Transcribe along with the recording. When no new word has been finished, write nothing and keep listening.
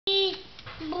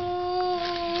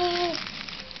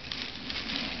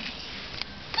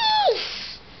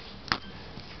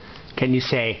Can you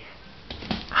say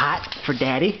hot for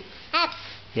daddy? Hot.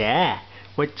 Yeah.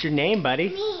 What's your name, buddy?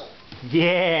 Me.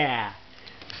 Yeah.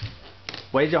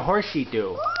 What does a horsey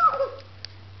do?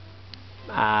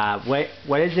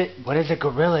 What is it? What does a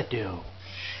gorilla do?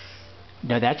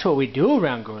 No, that's what we do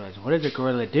around gorillas. What does a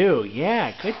gorilla do?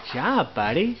 Yeah, good job,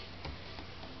 buddy.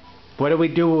 What do we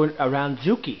do around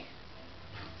Zuki?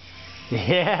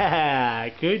 Yeah,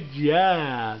 good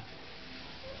job.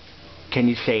 Can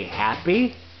you say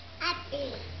happy?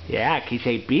 Happy. Yeah, can you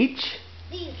say beach?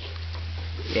 Beach.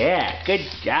 Yeah, good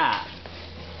job.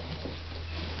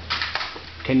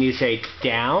 Can you say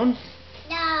down?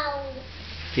 No.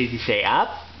 Can you say up?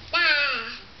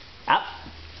 Da. Up.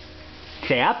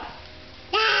 Say up.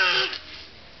 Da.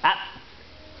 Up.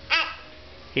 Up.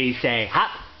 Can you say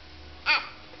hop? Up.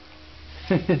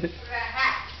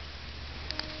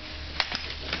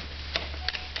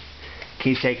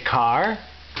 Can you say car?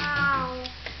 Ow.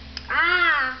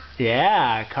 Ah.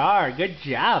 Yeah, car. Good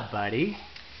job, buddy.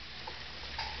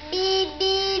 Beep,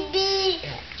 beep, beep.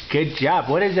 Good job.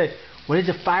 What is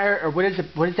a fire, or what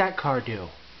does that car do?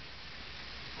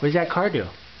 What does that car do?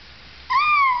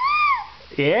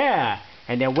 Yeah.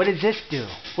 And then what does this do?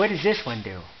 What does this one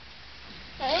do?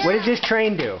 What does this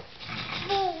train do?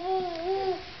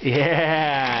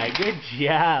 Yeah. Good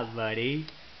job, buddy.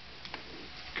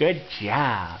 Good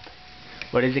job.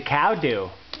 What does a cow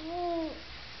do?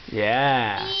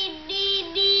 Yeah. Beep,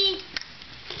 beep, beep.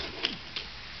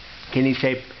 Can you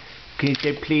say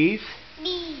please?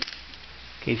 Beep.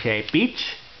 Can you say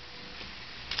beach?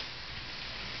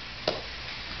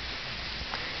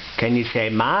 Can you say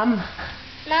mom?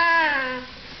 Mom.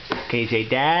 Can you say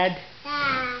dad?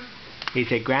 Da. Can you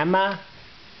say grandma?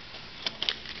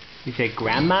 Can you say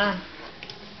grandma?